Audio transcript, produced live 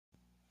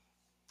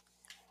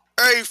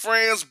Hey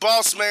friends,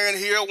 Bossman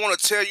here. I want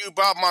to tell you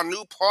about my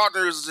new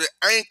partners at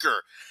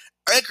Anchor.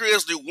 Anchor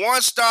is the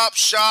one-stop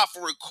shop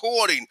for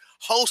recording,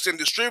 hosting,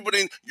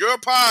 distributing your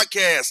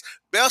podcast.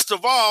 Best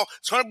of all,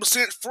 it's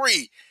 100%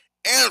 free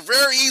and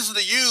very easy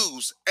to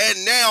use.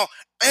 And now,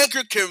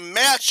 Anchor can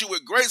match you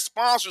with great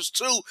sponsors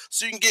too,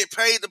 so you can get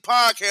paid the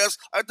podcast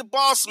like the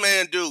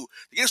Bossman do.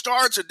 To get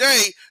started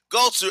today,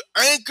 go to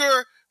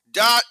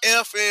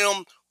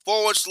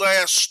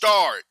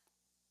anchor.fm/start.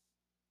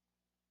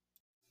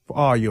 For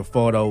all your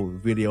photo,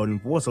 video,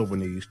 and voiceover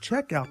needs,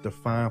 check out the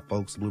fine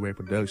folks at Blueberry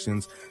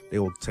Productions. They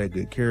will take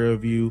good care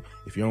of you.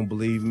 If you don't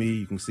believe me,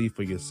 you can see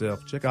for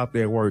yourself. Check out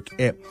their work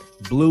at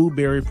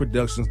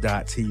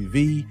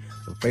blueberryproductions.tv,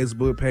 the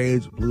Facebook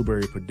page,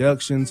 Blueberry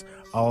Productions,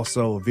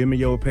 also a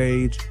Vimeo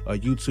page, a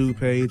YouTube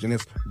page, and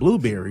it's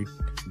Blueberry,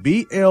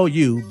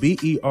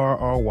 BLUBERRY,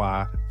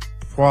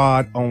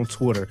 Prod on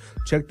Twitter.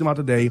 Check them out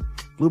today.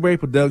 Blueberry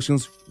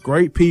Productions,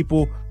 great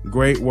people,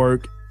 great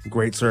work,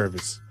 great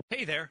service.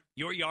 Hey there,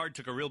 your yard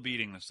took a real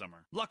beating this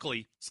summer.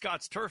 Luckily,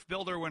 Scott's Turf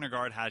Builder Winter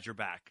Guard has your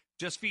back.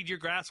 Just feed your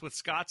grass with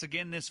Scott's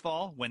again this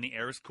fall when the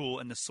air is cool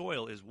and the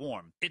soil is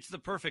warm. It's the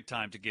perfect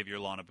time to give your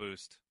lawn a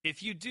boost.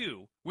 If you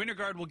do, Winter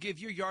Guard will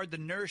give your yard the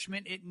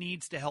nourishment it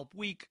needs to help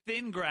weak,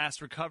 thin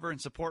grass recover and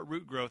support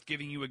root growth,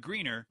 giving you a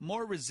greener,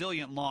 more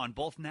resilient lawn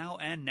both now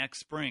and next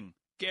spring.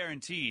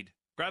 Guaranteed.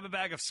 Grab a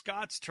bag of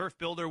Scott's Turf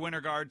Builder Winter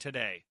Guard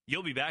today.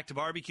 You'll be back to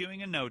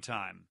barbecuing in no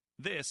time.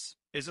 This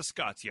is a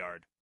Scott's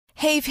Yard.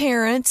 Hey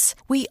parents,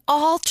 we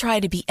all try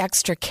to be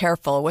extra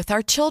careful with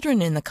our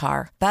children in the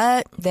car,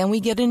 but then we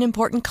get an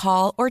important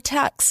call or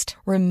text.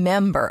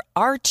 Remember,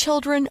 our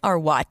children are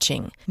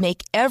watching.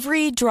 Make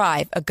every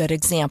drive a good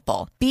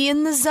example. Be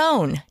in the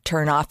zone.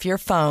 Turn off your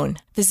phone.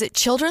 Visit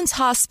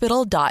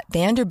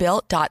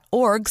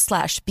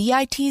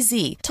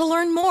childrenshospital.vanderbilt.org/BITZ to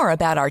learn more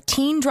about our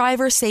teen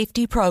driver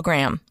safety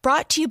program.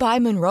 Brought to you by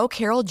Monroe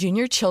Carroll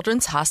Jr.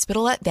 Children's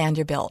Hospital at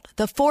Vanderbilt,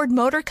 the Ford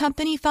Motor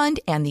Company Fund,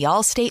 and the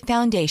Allstate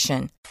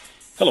Foundation.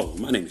 Hello,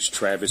 my name is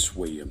Travis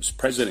Williams,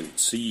 President and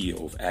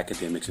CEO of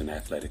Academics and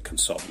Athletic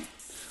Consulting,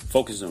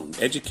 focusing on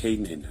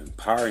educating and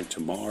empowering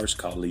tomorrow's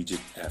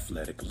collegiate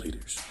athletic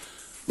leaders.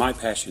 My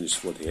passion is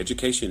for the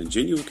education and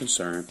genuine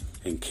concern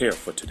and care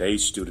for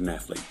today's student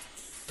athlete.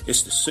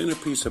 It's the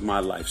centerpiece of my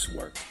life's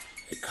work.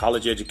 A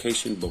college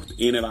education, both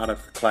in and out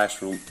of the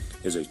classroom,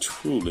 is a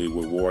truly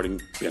rewarding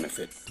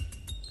benefit.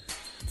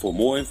 For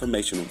more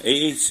information on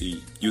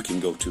AAC, you can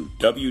go to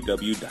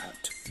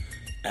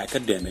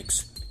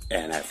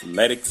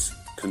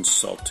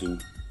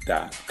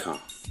www.academicsandathleticsconsulting.com.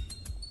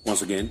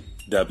 Once again,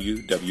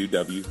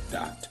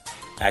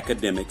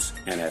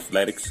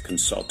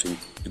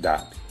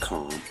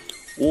 www.academicsandathleticsconsulting.com.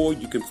 Or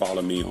you can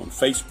follow me on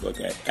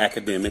Facebook at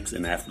Academics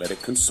and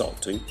Athletic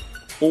Consulting,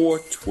 or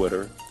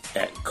Twitter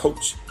at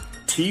Coach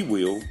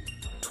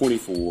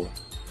TWill24,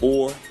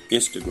 or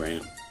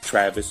Instagram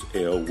Travis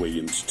L.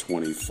 Williams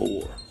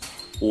 24.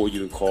 Or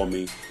you can call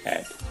me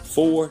at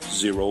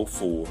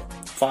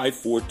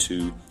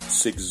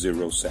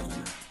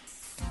 404-542-6079.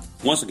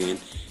 Once again,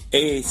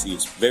 AAC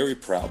is very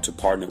proud to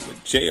partner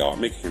with J.R.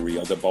 McHenry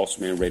of the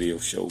Bossman Radio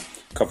Show,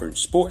 covering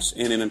sports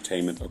and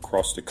entertainment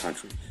across the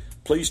country.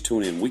 Please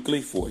tune in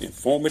weekly for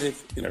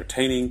informative,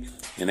 entertaining,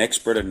 and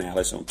expert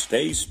analysis on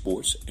today's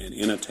sports and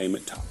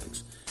entertainment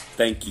topics.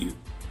 Thank you.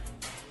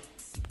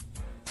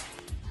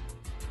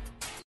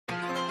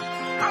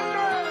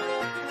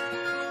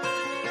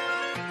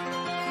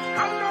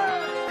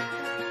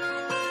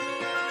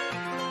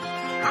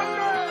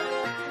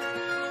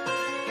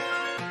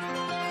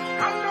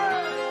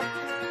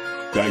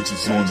 Dice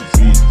is on the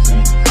beat.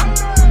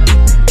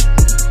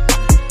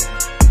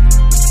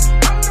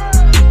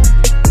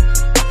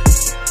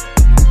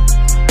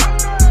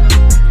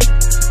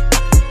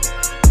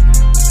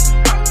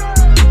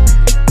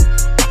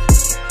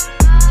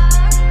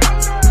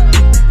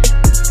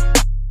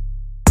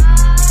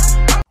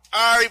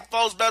 Alright,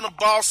 folks, back to the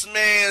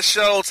Bossman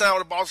Show. Time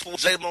with the Boss Report.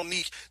 Jay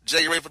Monique.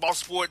 Jay, you ready for the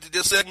Boss Report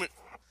this segment?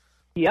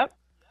 Yep.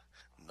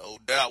 No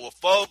doubt. Well,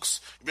 folks,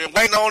 you've been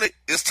waiting on it.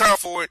 It's time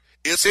for it.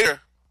 It's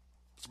here.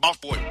 It's Boss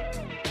Boy.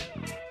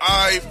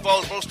 Alright,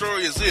 folks, first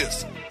story is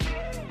this.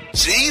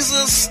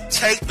 Jesus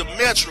take the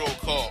Metro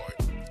card.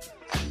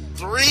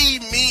 3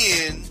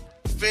 men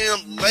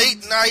filmed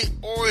late night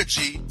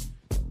orgy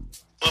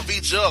of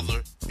each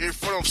other in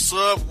front of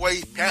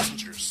subway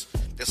passengers.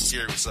 That's a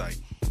scary sight.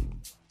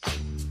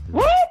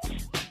 What?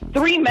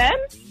 3 men?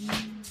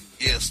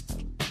 Yes,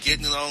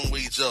 getting it on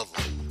with each other,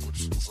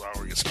 which is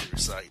already a scary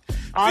sight.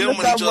 On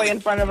the subway in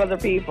front of other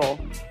people.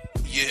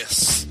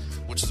 Yes,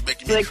 which is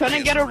making so me. They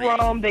couldn't get a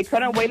room. They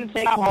couldn't wait to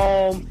take it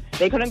home.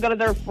 They couldn't go to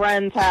their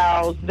friend's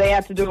house. They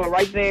had to do it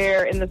right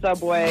there in the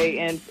subway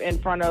in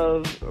front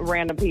of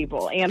random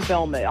people and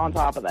film it on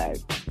top of that.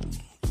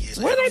 Yes,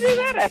 where did they do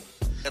that at?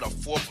 Had a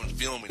fourth one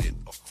filming it.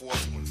 A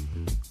fourth one.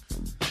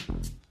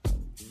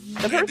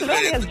 The person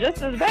filming is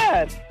just as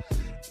bad.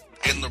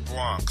 In the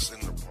Bronx,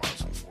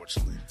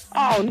 unfortunately.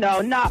 Oh,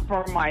 no, not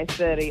for my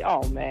city.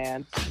 Oh,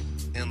 man.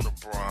 In the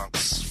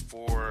Bronx,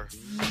 4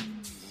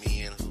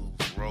 men who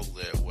roll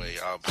that way,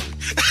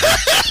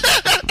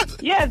 obviously.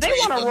 Yeah, if they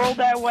want to roll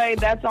that way,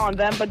 that's on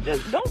them. But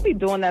just don't be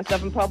doing that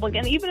stuff in public.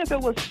 And even if it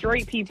was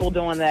straight people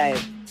doing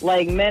that,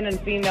 like men and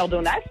female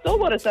doing that, I still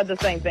would have said the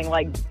same thing.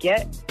 Like,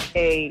 get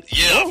a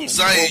room. I'm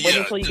saying, Wait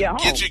until you get home.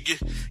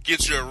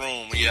 Get your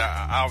room.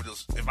 Yeah, I would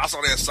just, if I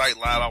saw that site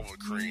live, I would have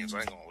cringed. I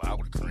ain't gonna lie, I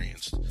would have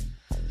cringed.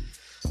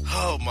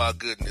 Oh my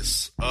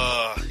goodness.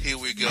 Here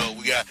we go.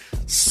 We got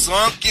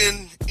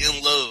Sunken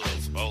in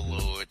Love. Oh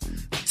Lord.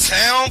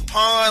 Town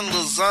Pond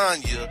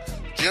Lasagna,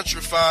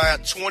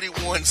 gentrified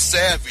 21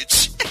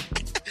 Savage.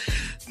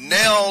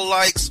 Now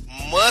likes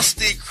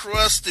musty,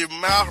 crusty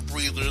mouth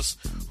breathers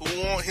who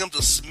want him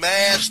to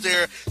smash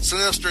their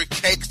sinister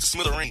cakes to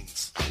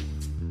smithereens.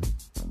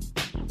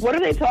 What are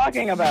they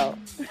talking about?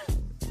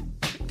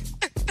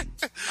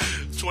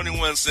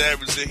 21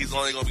 Savage said he's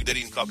only going to be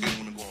dating Caucasian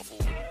women going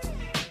forward.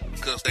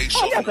 Because they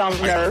show that sounds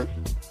nerve.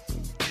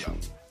 Yeah.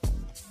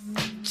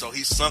 So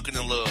he's sunken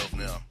in love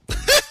now.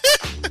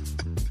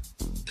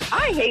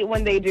 I hate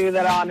when they do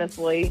that,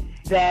 honestly,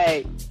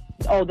 that,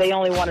 they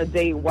only want to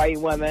date white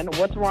women.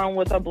 What's wrong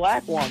with a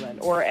black woman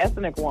or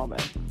ethnic woman?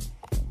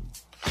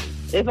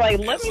 It's like,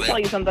 let me tell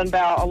you something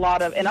about a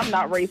lot of, and I'm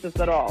not racist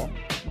at all,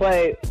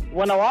 but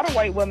when a lot of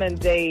white women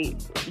date,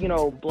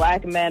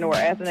 black men or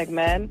ethnic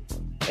men,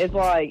 it's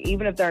like,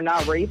 even if they're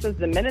not racist,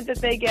 the minute that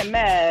they get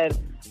mad,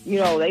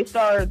 they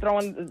start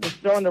throwing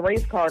the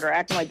race card or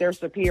acting like they're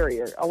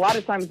superior. A lot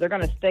of times they're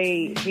going to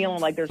stay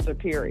feeling like they're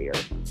superior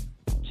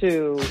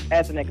to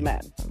ethnic men.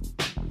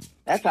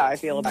 That's how I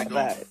feel about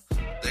that.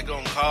 They're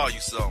going to call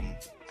you something.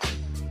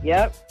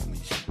 Yep. They're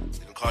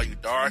going to call you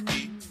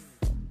darky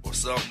or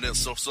something that's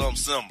something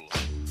similar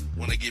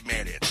when they get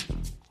mad at you.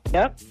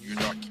 Yep. You're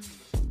darky.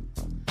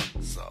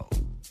 So,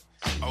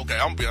 okay, I'm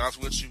going to be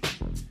honest with you.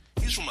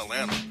 He's from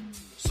Atlanta.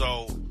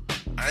 So,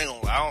 I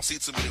don't see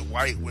too many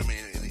white women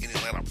in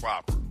Atlanta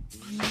proper.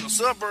 In the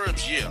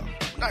suburbs, yeah.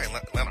 But not in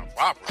Atlanta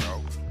proper,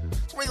 though.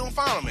 So where you going to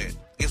find them at? I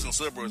guess in the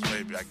suburbs,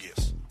 maybe, I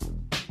guess.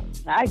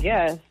 I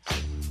guess.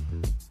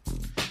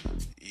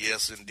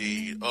 Yes,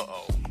 indeed.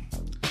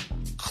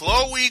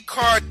 Khloe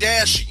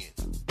Kardashian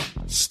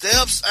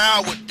steps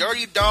out with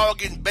dirty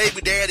dog and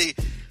baby daddy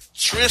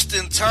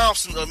Tristan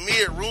Thompson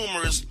amid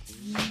rumors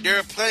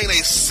they're planting a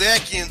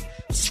second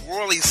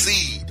swirly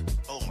seed.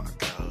 Oh my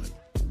God.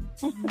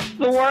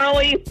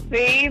 Swirly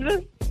seed?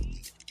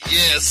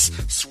 Yes,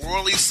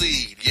 swirly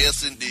seed.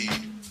 Yes, indeed.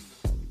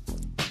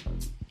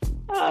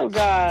 Oh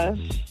gosh.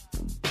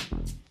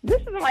 This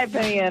is my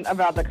opinion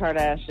about the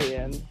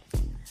Kardashians.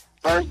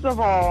 First of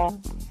all,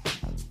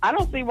 I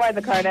don't see why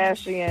the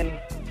Kardashians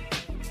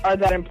are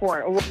that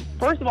important.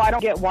 First of all, I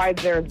don't get why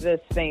they're this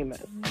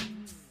famous.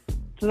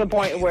 To the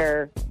point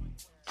where,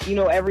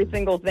 every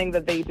single thing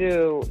that they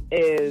do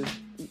is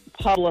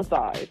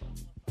publicized.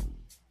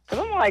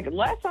 Because I'm like,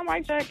 last time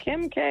I checked,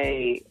 Kim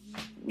K,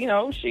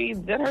 she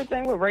did her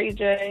thing with Ray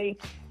J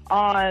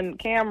on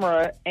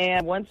camera,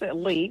 and once it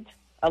leaked,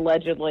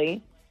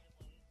 allegedly,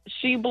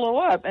 she blew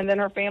up, and then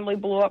her family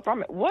blew up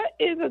from it. What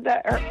is it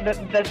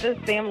that this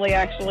family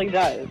actually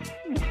does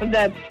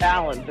that's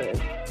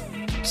talented?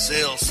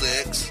 Sell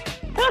sex.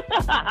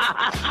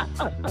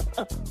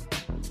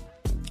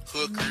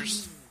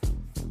 Hookers.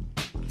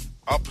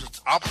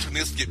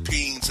 Opportunistic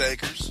peen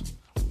takers.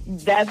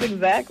 That's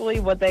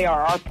exactly what they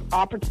are,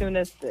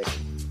 opportunistic.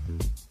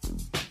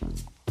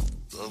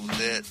 Other than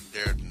that,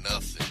 they're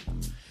nothing.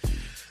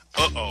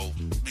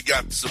 We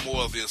got some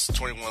more of this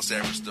 21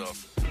 Savage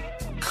stuff.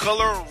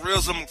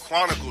 Colorism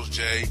Chronicles,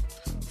 Jay.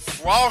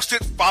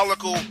 Frosted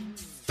follicle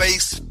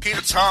face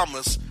Peter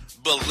Thomas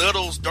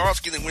belittles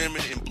dark-skinned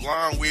women in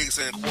blonde wigs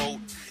and, quote,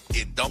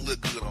 it don't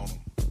look good on them.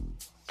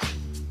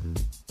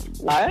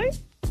 What?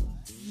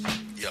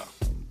 Yeah.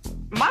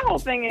 My whole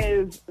thing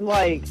is,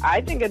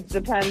 I think it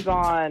depends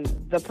on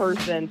the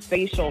person's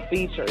facial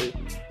features,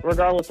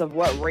 regardless of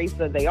what race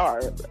that they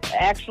are.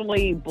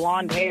 Actually,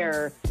 blonde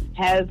hair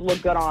has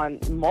looked good on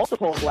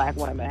multiple black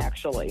women,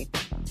 actually,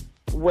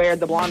 where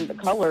the blonde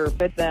color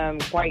fits them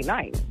quite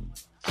nice.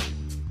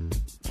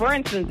 For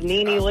instance,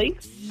 Nene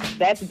Leakes,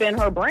 that's been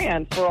her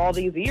brand for all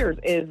these years,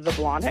 is the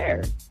blonde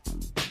hair.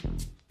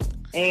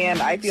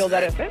 And I feel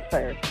that it fits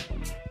her.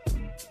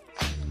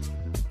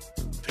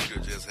 Peter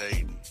just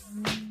hating.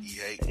 He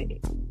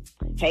hating.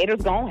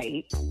 Haters gonna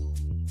hate.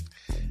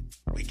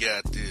 We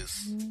got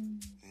this.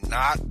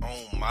 Not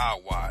on my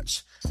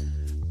watch.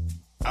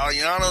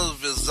 Aliana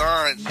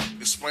Vizant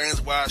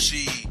explains why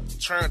she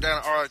turned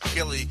down R.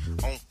 Kelly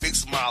on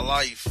Fix My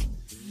Life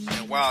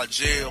and why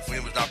jail for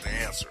him is not the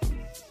answer.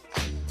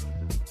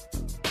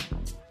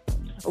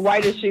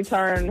 Why did she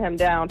turn him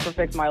down for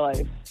Fix My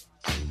Life?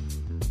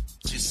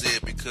 She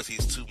said because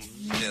he's too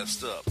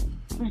messed up.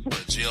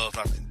 But jail is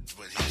not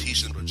he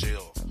shouldn't go to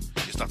jail.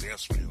 It's not the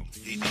answer for him.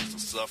 He needs to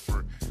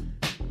suffer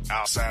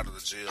outside of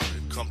the jail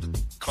and come to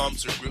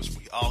grips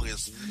with all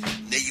his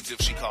negative,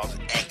 she calls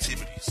it,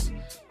 activities.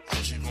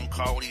 What you gonna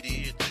call what he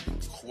did?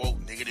 Quote,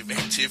 negative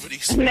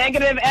activities.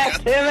 Negative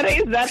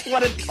activities? That's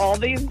what it's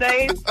called these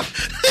days?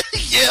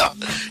 Yeah.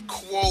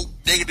 Quote,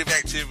 negative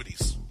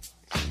activities.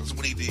 That's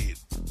what he did.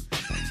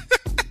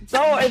 So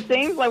So it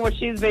seems like what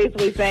she's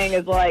basically saying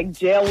is like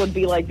jail would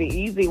be like the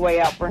easy way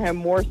out for him,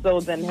 more so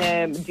than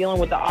him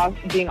dealing with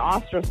being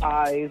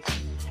ostracized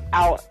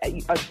out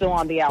still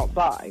on the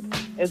outside,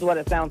 is what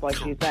it sounds like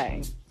she's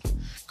saying.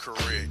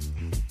 Correct.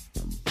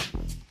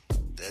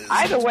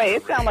 Either way,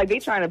 it sounds like they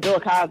trying to Bill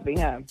Cosby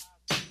him.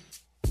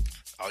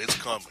 Oh, it's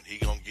coming. He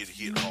gonna get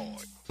hit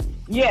hard.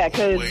 Yeah,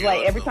 because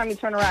like every time you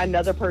turn around,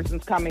 another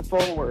person's coming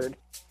forward,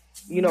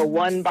 you know,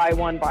 one by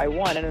one by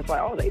one, and it's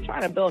like, oh, they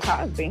trying to Bill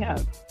Cosby him.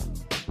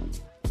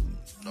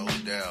 No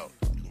doubt.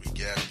 We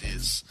got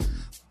this.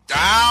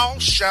 Thou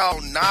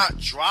shalt not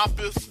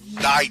droppeth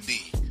thy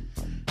thee.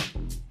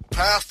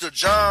 Pastor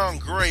John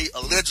Gray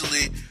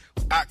allegedly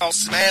out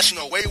smashing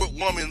a wayward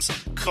woman's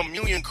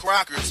communion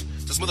crackers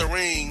to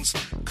smithereens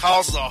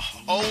causes a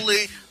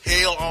holy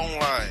hell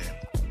online.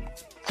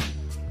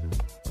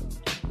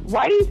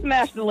 Why do you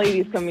smash the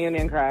ladies'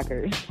 communion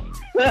crackers?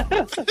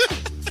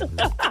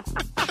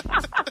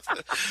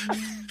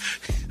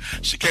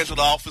 She came to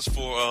the office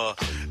for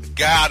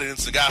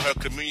guidance and got her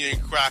communion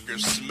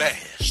crackers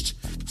smashed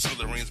to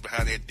smithereens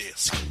behind their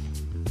desk.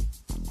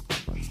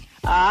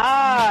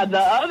 Ah, the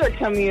other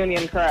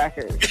communion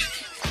crackers.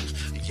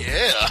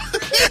 Yeah.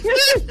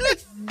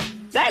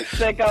 That's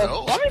sicko.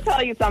 No. Let me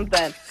tell you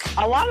something.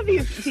 A lot of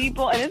these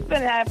people, and it's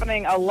been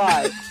happening a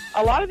lot,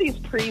 a lot of these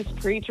priests,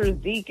 preachers,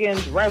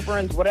 deacons,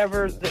 reverends,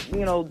 whatever,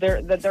 you know,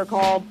 they're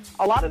called,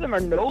 a lot of them are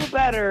no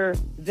better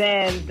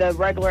than the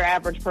regular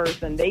average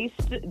person. They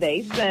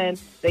sin.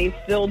 They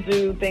still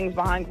do things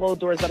behind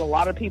closed doors that a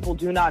lot of people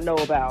do not know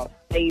about.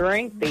 They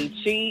drink. They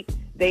cheat.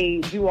 They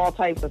do all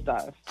types of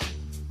stuff.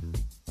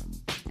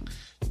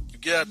 You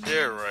got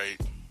that right.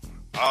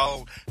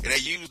 Oh, and they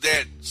use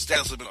that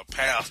status of being a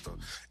pastor,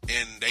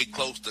 and they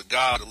close to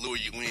God to lure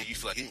you in. You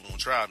feel like he ain't gonna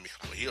try me,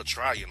 but he'll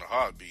try you in a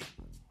heartbeat.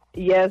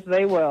 Yes,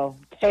 they will.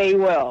 They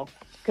will.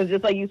 Because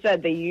just like you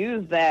said, they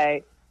use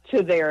that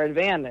to their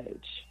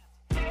advantage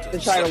to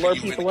try to lure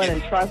people in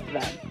and trust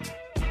them.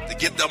 To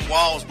get them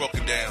walls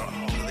broken down.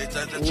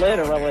 Oh,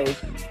 literally.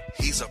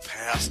 He's a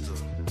pastor.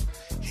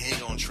 He ain't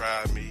gonna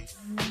try me.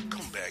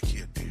 Come back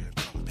here, dear.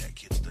 Come back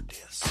here to the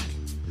desk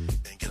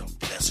and get a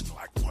blessing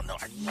like one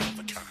of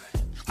a kind.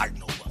 Like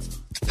no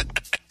other.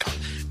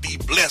 Be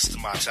blessed,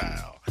 my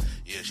child.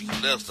 Yeah, she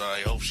blessed.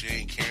 I hope she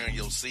ain't carrying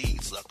your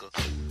seed, sucker.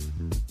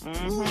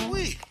 Mm-hmm.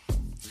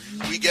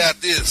 We got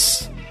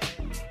this.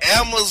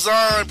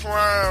 Amazon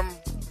Prime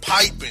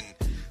piping.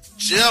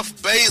 Jeff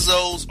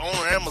Bezos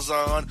on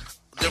Amazon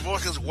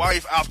divorced his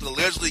wife after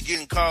allegedly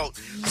getting caught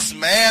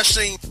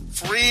smashing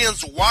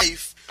friend's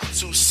wife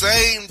to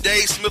same-day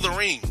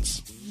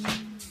smithereens.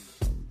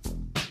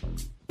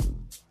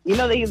 You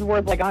know that he's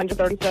worth like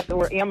 $137,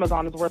 or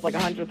Amazon is worth like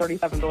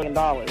 $137 billion.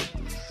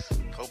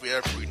 Hope he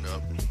had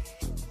prenup.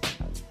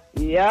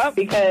 Yeah,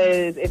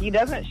 because if he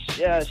doesn't,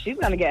 she's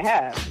going to get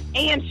half.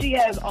 And she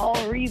has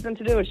all reason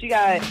to do it. She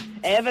got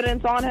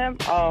evidence on him.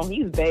 Oh,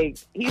 he's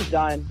baked. He's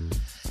done.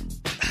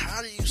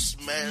 How do you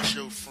smash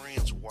your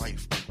friend's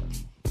wife?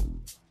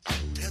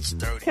 That's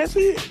dirty.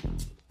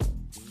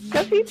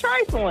 Because he's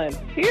trifling.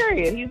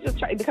 Period. He's just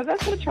because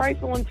that's what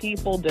trifling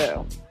people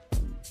do.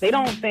 They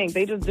don't think.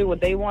 They just do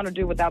what they want to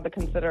do without the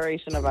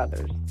consideration of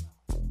others.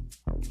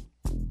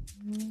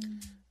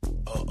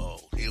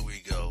 Uh-oh. Here we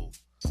go.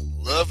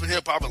 Love and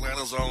Hip Hop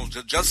Atlanta's own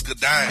Jessica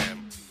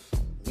Dime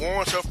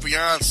warns her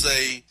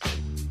fiance,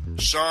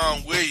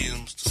 Sean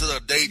Williams, to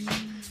set a date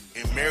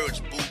in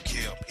marriage boot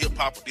camp. Hip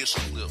Hop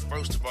edition clip.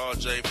 First of all,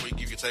 Jay, before you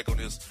give your take on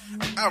this,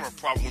 I have a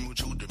problem with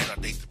you doing a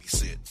date to be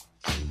set.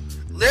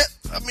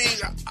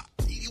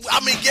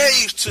 I'm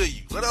engaged to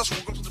you. Let us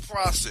work through the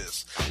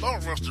process.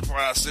 Don't rush the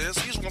process.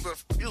 You just want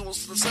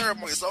the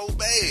ceremony so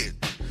bad.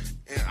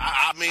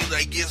 And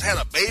they just had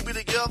a baby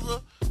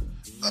together.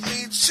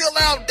 Chill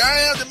out,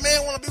 Diane. The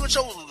man want to be with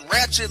your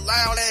ratchet,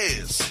 loud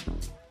ass.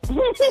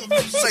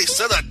 Say,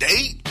 set a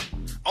date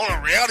on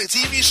a reality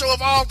TV show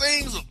of all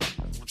things,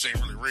 which ain't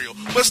really real,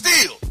 but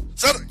still,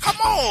 come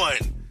on.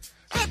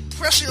 That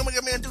pressure gonna make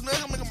a man do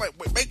nothing.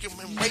 Make him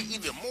wait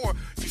even more.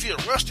 If you feel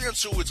rushed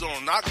into it, it's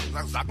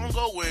not gonna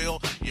go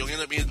well. You'll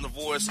end up being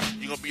divorced.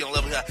 You're gonna be on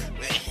level here.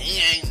 Man,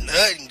 he ain't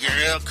nothing,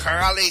 girl.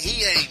 Carly,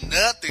 he ain't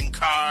nothing,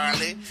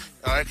 Carly.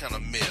 Oh, that kind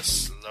of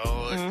mess,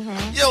 Lord.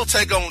 Mm-hmm. You don't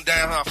take on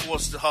down her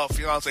force her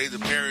fiance to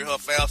marry her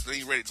faster than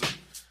he's ready to.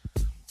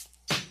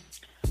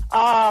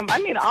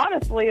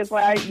 Honestly, it's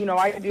like, I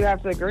do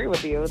have to agree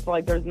with you. It's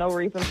like there's no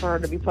reason for her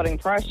to be putting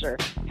pressure.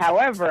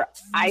 However,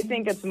 I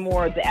think it's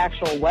more the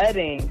actual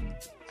wedding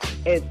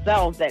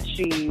itself that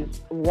she's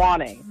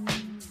wanting.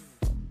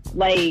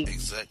 Like,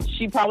 exactly.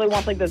 She probably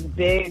wants like this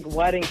big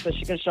wedding so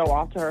she can show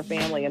off to her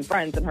family and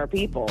friends and her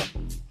people.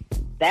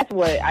 That's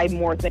what I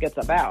more think it's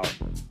about.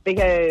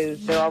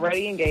 Because they're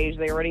already engaged,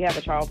 they already have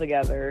a child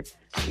together,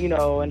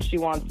 and she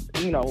wants,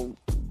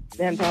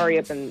 them to hurry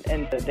up and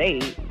to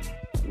date.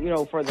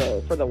 For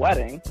the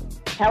wedding.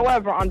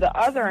 However, on the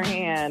other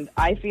hand,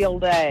 I feel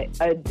that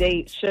a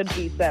date should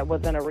be set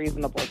within a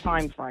reasonable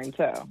time frame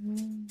too.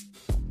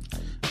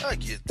 I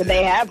get that. But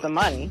they have the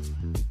money.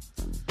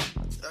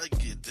 I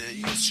get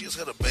that. She just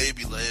had a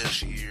baby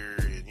last year,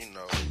 and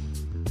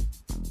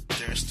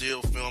They're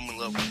still filming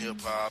Love and Hip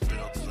Hop and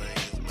other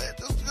things. Man,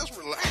 just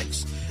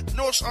relax. You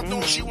know what, I know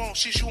what she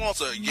wants? She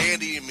wants a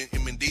Yandy and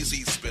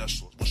Mendeecees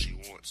special. What she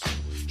wants.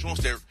 She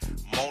wants that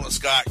Mona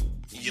Scott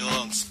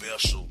Young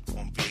special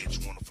on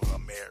VH1 for her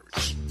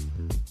marriage.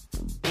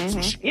 So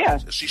she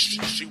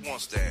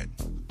wants that.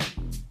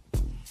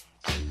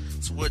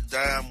 That's what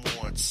Dime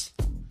wants.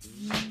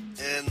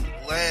 And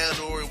last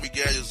story we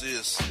got is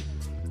this.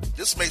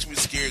 This makes me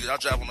scared that I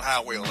drive on the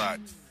highway a lot.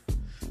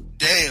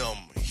 Damn,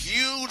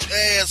 huge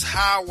ass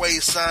highway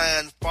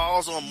sign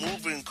falls on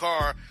moving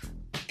car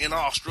in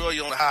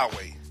Australia on the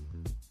highway.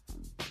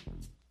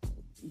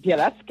 Yeah,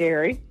 that's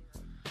scary.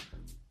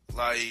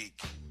 Like,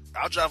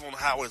 I drive on the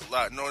highways a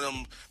lot. You know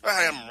them? I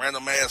have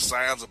random ass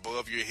signs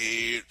above your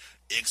head.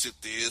 Exit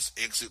this,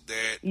 exit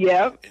that.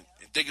 Yep. And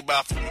think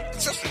about,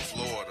 especially in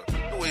Florida,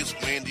 the way it's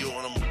windy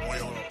on them,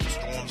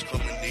 storms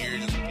coming near,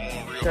 just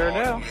blowing real sure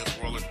hard, do. winds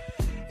swirling.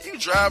 You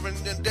driving,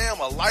 then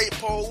damn a light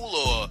pole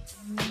or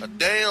a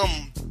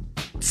damn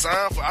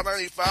sign for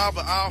I-95 or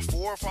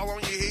I-4 fall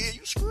on your head,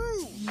 you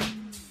screwed.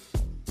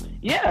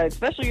 Yeah,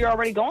 especially you're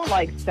already going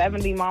like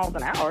 70 miles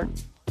an hour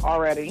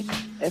already.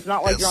 It's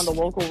not like you're on the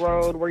local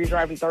road where you're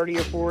driving 30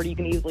 or 40. You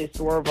can easily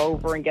swerve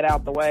over and get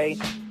out the way.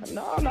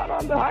 No, not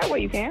on the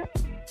highway. You can't.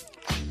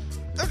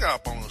 I got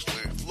a bonus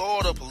story.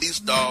 Florida police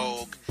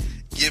dog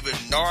giving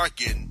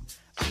Narcan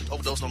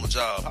overdose on my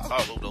job.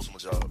 I'll overdose on my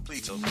job.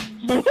 Please tell me.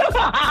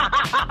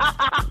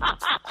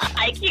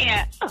 I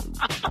can't.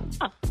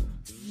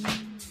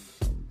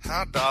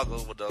 How dog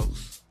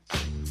overdose?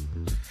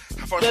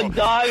 The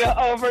dog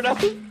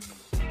overdose?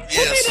 Yes.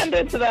 What they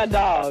done to that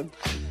dog?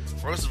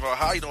 First of all,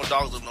 how you know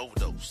dogs have an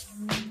overdose?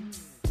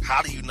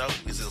 How do you know?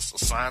 Is it a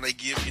sign they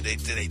give you? Did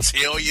they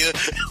tell you?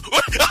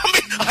 I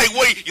mean, like,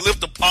 wait, you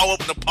lift the paw up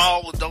and the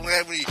paw don't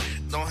have his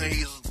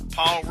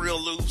paw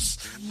real loose?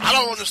 I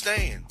don't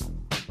understand.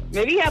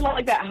 Maybe he had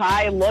like that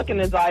high look in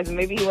his eyes and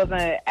maybe he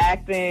wasn't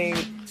acting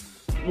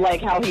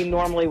like how he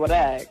normally would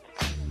act.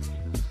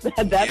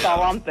 That's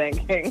all I'm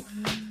thinking.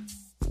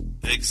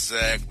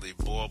 Exactly.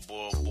 Boy,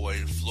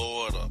 in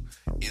Florida,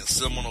 in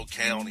Seminole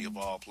County of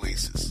all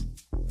places.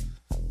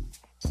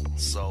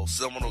 So,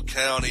 Seminole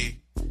County,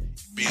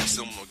 being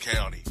Seminole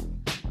County,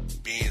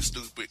 being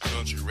stupid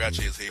country,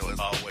 ratchet as hell as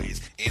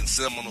always, in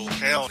Seminole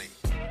County.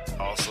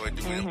 Also, they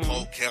do it in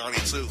Polk County,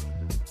 too.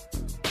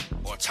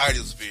 Or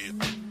Titusville.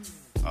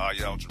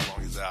 Y'all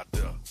jabronis out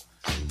there.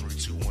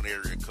 321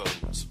 area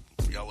codes.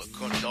 Y'all are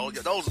country.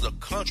 Those are the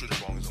country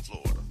jabronis in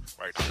Florida.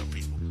 Right there,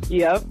 people.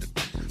 Yep.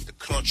 The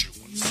country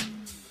ones.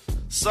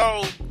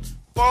 So,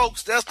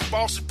 folks, that's the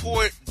Boss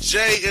Report.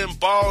 Jay and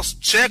Boss.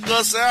 Check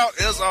us out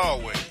as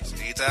always.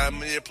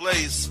 Anytime, any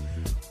place.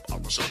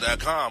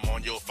 BossShow.com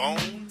on your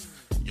phone,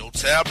 your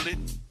tablet,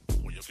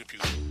 or your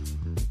computer.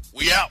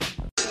 We out.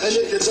 And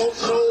if you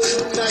don't know,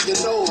 now you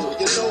know.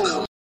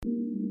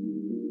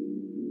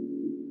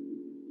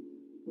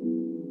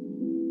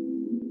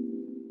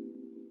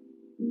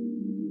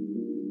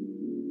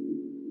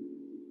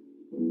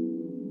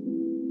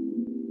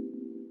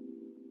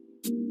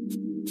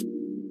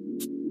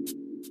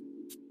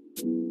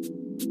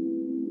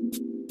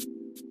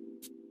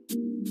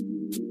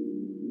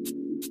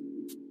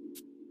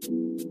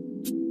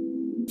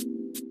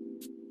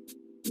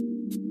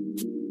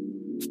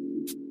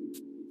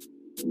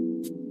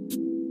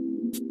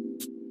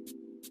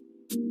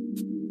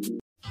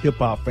 Hip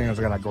hop fans,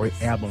 I got a great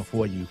album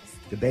for you.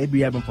 The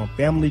debut album from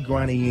Family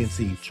Grind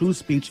ENT, True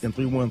Speech and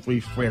 313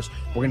 Fresh.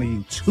 We're going to give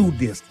you 2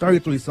 discs,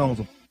 33 songs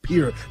of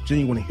pure,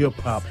 genuine hip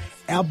hop.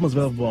 Albums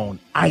available on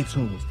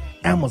iTunes,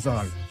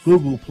 Amazon,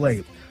 Google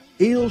Play,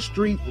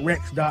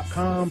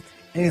 illstreetrex.com,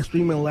 and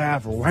streaming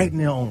live right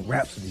now on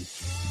Rhapsody,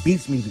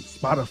 Beats Music,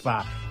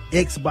 Spotify,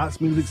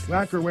 Xbox Music,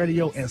 Slacker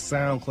Radio, and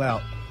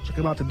SoundCloud. Check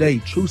them out today.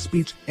 True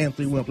Speech and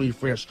 313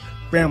 Fresh.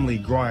 Family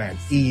Grind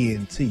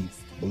ENT.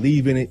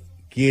 Believe in it.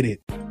 Get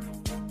it.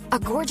 A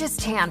gorgeous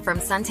tan from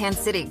Suntan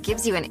City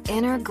gives you an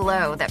inner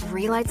glow that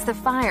relights the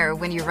fire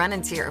when you run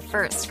into your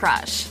first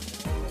crush.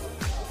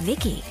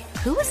 Vicky,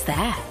 who was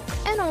that?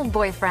 An old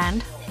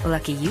boyfriend.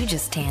 Lucky you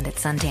just tanned at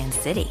Suntan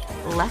City.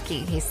 Lucky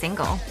he's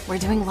single. We're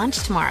doing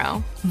lunch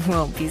tomorrow.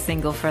 Won't be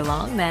single for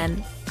long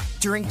then.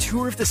 During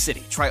Tour of the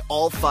City, try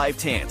all 5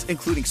 tans,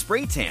 including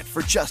spray tan,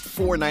 for just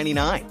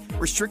 $4.99.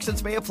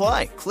 Restrictions may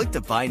apply. Click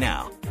to buy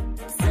now.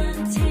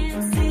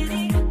 Suntan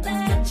City,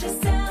 let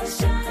yourself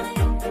shine.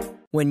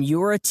 When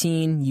you're a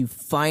teen, you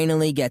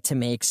finally get to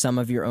make some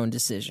of your own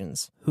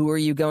decisions. Who are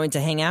you going to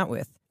hang out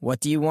with?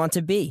 What do you want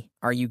to be?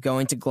 Are you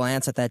going to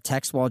glance at that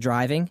text while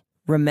driving?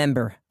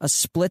 Remember, a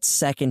split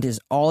second is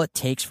all it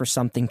takes for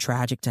something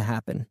tragic to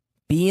happen.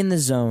 Be in the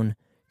zone.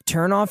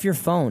 Turn off your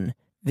phone.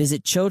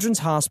 Visit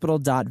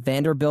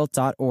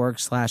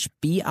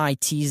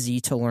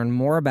childrenshospital.vanderbilt.org/BITZ to learn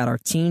more about our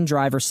teen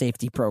driver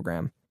safety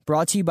program.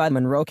 Brought to you by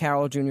Monroe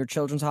Carroll Jr.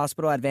 Children's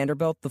Hospital at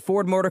Vanderbilt, the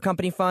Ford Motor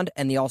Company Fund,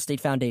 and the Allstate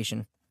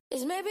Foundation.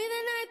 It's maybe the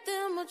night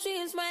that my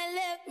dreams might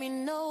let me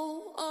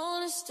know.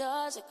 All the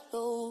stars are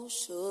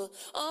closer.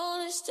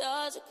 All the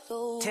stars are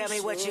closer. Tell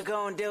me what you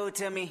gonna do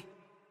to me.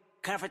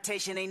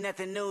 Confrontation ain't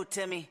nothing new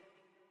to me.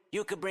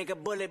 You could bring a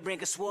bullet,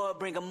 bring a sword,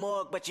 bring a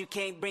morgue, but you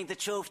can't bring the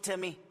truth to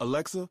me.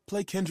 Alexa,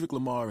 play Kendrick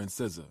Lamar and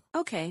SZA.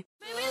 Okay.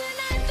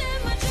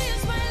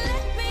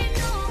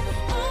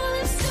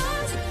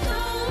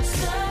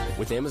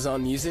 With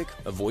Amazon Music,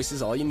 a voice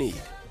is all you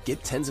need.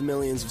 Get tens of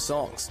millions of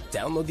songs.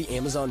 Download the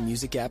Amazon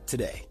Music app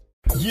today.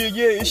 Yeah,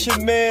 it's your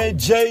man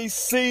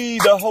JC,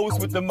 the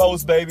host with the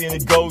most, baby, and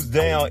it goes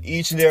down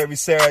each and every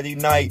Saturday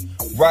night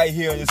right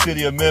here in the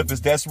city of Memphis.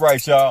 That's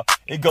right, y'all.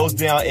 It goes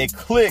down at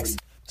Clicks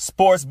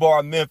Sports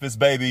Bar Memphis,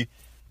 baby.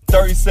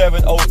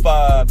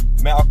 3705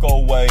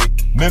 Malco Way,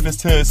 Memphis,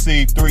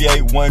 Tennessee,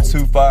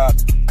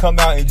 38125. Come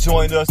out and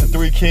join us, the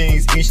Three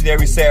Kings, each and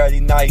every Saturday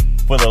night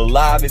for the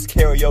livest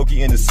karaoke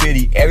in the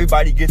city.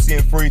 Everybody gets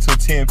in free till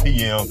 10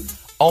 p.m.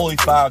 Only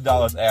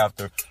 $5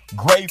 after.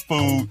 Great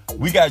food.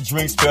 We got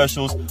drink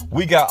specials.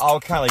 We got all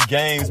kind of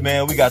games,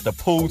 man. We got the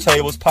pool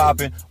tables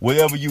popping.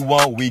 Whatever you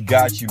want, we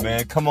got you,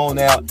 man. Come on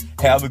out.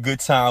 Have a good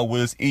time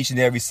with us each and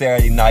every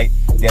Saturday night.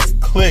 That's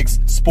Clicks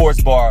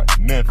Sports Bar,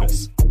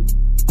 Memphis.